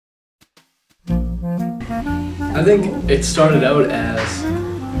I think it started out as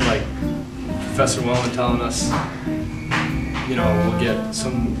like Professor Wellman telling us, you know, we'll get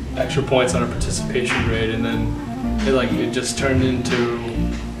some extra points on our participation grade, and then it just turned into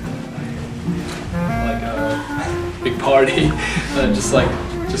like a big party.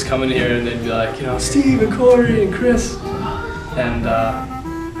 just coming here and they'd be like, you know, Steve and Corey and Chris, and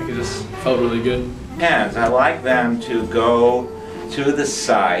it just felt really good. And I like them to go to the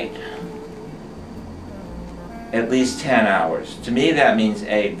site at least 10 hours. To me that means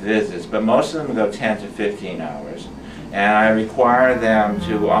 8 visits, but most of them go 10 to 15 hours. And I require them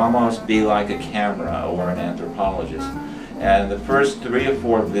to almost be like a camera or an anthropologist. And the first 3 or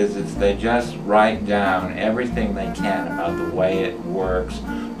 4 visits, they just write down everything they can about the way it works,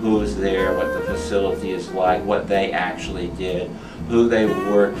 who's there, what the facility is like, what they actually did, who they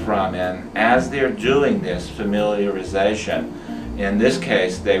work from. And as they're doing this familiarization, in this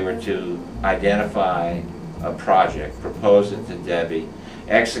case they were to identify a project, propose it to Debbie,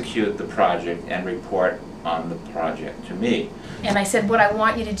 execute the project, and report on the project to me. And I said, what I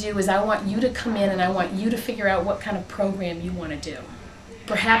want you to do is I want you to come in and I want you to figure out what kind of program you want to do.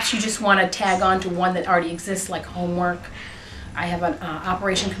 Perhaps you just want to tag on to one that already exists, like homework. I have an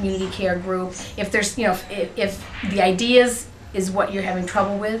Operation Community Care group. If there's, you know, if the ideas is what you're having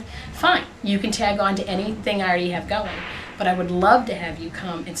trouble with, fine. You can tag on to anything I already have going. But I would love to have you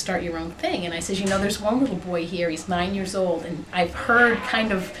come and start your own thing. And I said, you know, there's one little boy here, he's 9 years old, and I've heard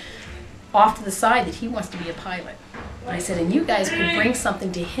kind of off to the side that he wants to be a pilot. I said, and you guys could bring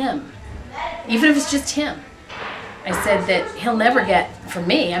something to him, even if it's just him. I said that he'll never get from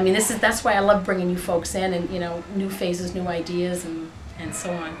me. I mean, that's why I love bringing you folks in, and, you know, new faces, new ideas, and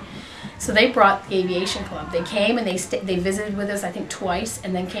so on. So they brought the aviation club. They came and they visited with us, I think, twice,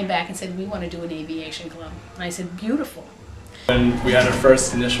 and then came back and said, we want to do an aviation club. And I said, beautiful. When we had our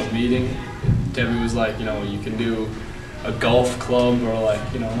first initial meeting, Debbie was like, you know, you can do a golf club, or like,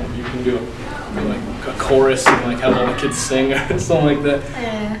 you know, you can do like a chorus and like have all the kids sing or something like that.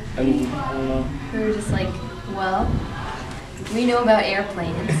 Yeah. And I don't know. We were just like, well, we know about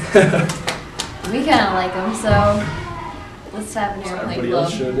airplanes. We kind of like them, so let's have an airplane Everybody club.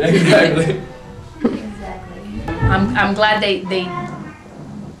 else should. Exactly. Exactly. I'm glad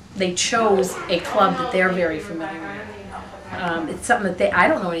they chose a club that they're very familiar with. It's something that I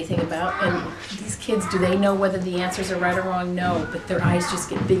don't know anything about, and these kids, do they know whether the answers are right or wrong? No, but their eyes just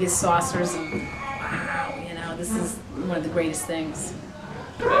get big as saucers, and wow, you know, this is one of the greatest things.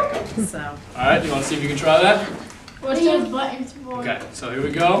 So. All right, you want to see if you can try that? What's those buttons for? Okay, so here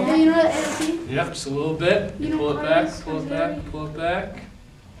we go. Do you know what LC? Yep, just a little bit. You pull it back, pull it back, pull it back.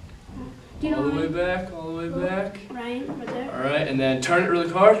 Do you know All the way back, all the way back. Ryan, right there. All right, and then turn it really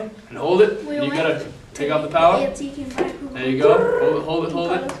hard and hold it. You gotta take off the power. There you go. Hold it,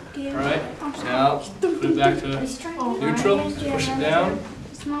 hold it. All right. Now put it back to neutral. Just push it down.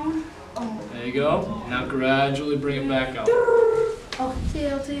 There you go. Now gradually bring it back up. Oh,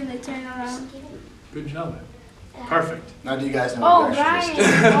 CLT, and they turn around. Good job. Perfect. Now do you guys know Oh, what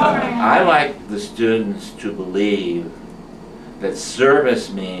Ryan. I like the students to believe that service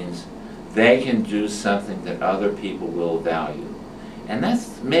means they can do something that other people will value. And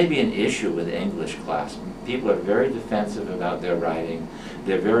that's maybe an issue with English class. People are very defensive about their writing.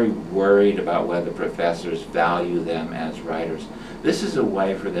 They're very worried about whether professors value them as writers. This is a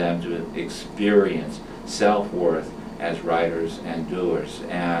way for them to experience self-worth as writers and doers,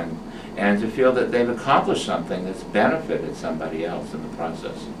 and to feel that they've accomplished something that's benefited somebody else in the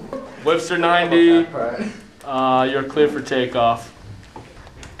process. Webster 90, you're clear for takeoff.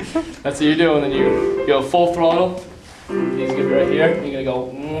 That's what you do, and then you go full throttle. He's gonna be right here. You're gonna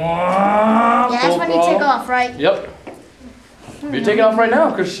go. Yeah, that's when you take off, right? Yep. You're taking off right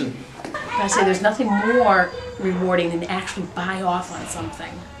now, Christian. I say there's nothing more rewarding than to actually buy off on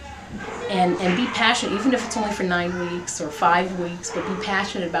something. And be passionate, even if it's only for 9 weeks or 5 weeks, but be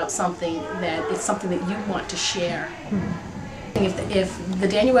passionate about something that it's something that you want to share. If the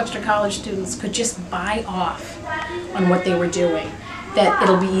Daniel Webster College students could just buy off on what they were doing, that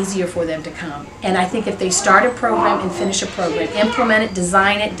it'll be easier for them to come. And I think if they start a program and finish a program, implement it,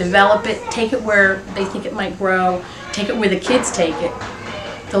 design it, develop it, take it where they think it might grow, take it where the kids take it,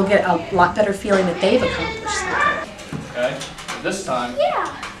 they'll get a lot better feeling that they've accomplished something. Okay, so this time,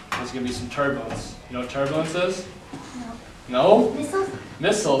 there's going to be some turbulence. You know what turbulence is? No. No? Missiles?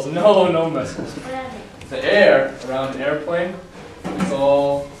 Missiles? No, no missiles. What are they? The air around an airplane is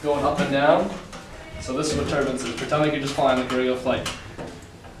all going up and down. So this is what turbulence is. Pretend like you're just flying like a regular flight.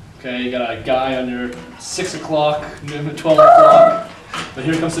 Okay, you got a guy on your 6 o'clock, 12 o'clock, but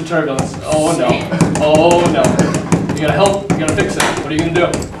here comes the turbulence. Oh no, oh no. You gotta help, you gotta fix it. What are you gonna do?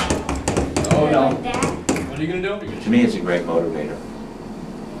 Oh no. Like that? What are are you going to do? To me, it's a great motivator.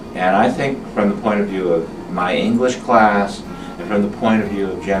 And I think from the point of view of my English class and from the point of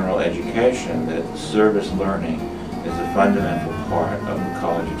view of general education, that service learning is a fundamental part of the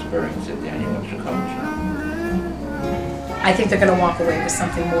college experience at Daniel Webster College. I think they're going to walk away with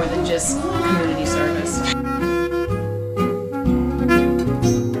something more than just community service.